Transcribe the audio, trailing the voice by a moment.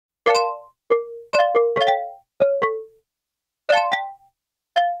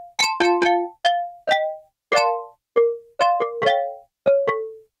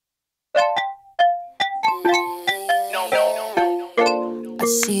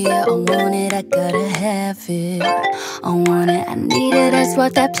See it, I want it, I gotta have it. I want it, I need it, that's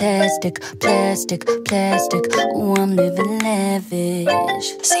what that plastic. Ooh, I'm living lavish.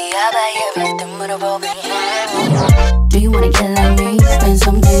 See, I buy everything but a broken heart. Do you wanna get like me? Spend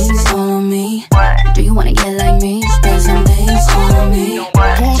some things on me. Do you wanna get like me? Spend some things on me.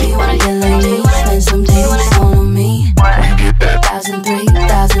 Do you wanna get like me? Spend some things on me. 2003, 2003.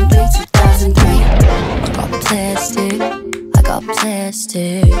 I got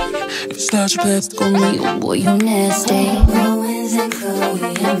plastic. If it's not your plastic on me, oh boy, you nasty. Ruins and Chloe,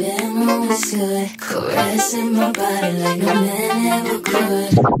 and Ben always good. Caressing my body like no man ever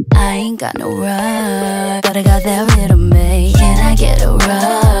could. I ain't got no ride, but I got that rhythm, mate. Can I get a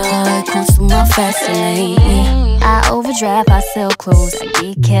ride? Comes to my fast lane. I overdrive, I sell clothes, I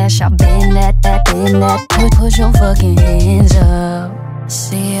get cash, I bend that. Push your fucking hands up.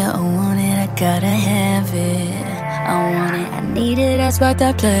 See it, I want it, I gotta have it. I want it, I need it, that's why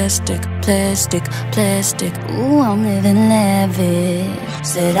that plastic. Ooh, I'm living lavish.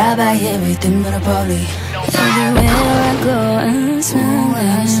 Said I buy everything, but I probably everywhere I go, I'm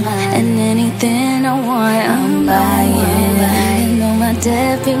smiling. And anything I want, I'm buying. You know my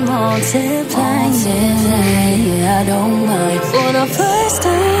debt be multiplying. Yeah, I don't mind for the first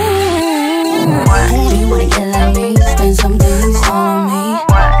time. Do you wanna get like me? Spend some things on me.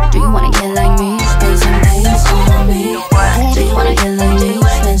 Do you wanna get like me? Spend some things on me. Do you wanna get like me?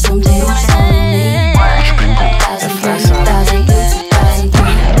 Spend some things on me.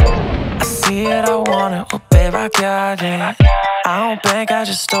 1,003. I see it, I want it, well babe I got it. I don't bank, I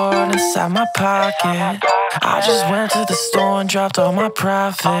just store it inside my pocket. I just went to the store and dropped all my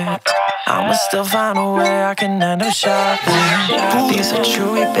profits. I'ma still find a way I can end up shopping. These are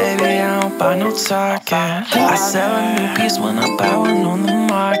chewy, baby, I don't buy no talking. I sell a new piece when I buy one on the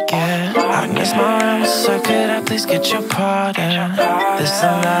market. I miss my rhyme, so could I please get your pardon? This is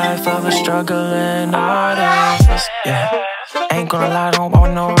the life of a struggling artist, yeah. Ain't gonna lie, don't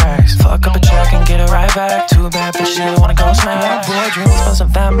want no racks. Fuck up a check and get it right back. Too bad, but she wanna go smack. Boy, dreams for some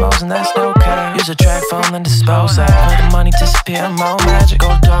Vambos and that's no cap. Use a track phone and dispose that. Let the money disappear, more magic.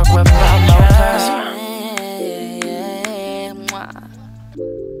 Go dark web without no plastic.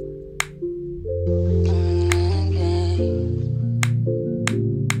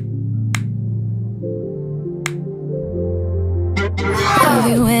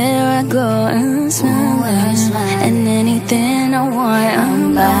 Everywhere I go, I'm smiling. And anything I want,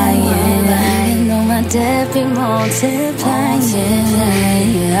 I'm buying. You know my debt be multiplying.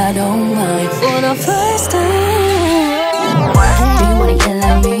 Yeah, I don't mind for the first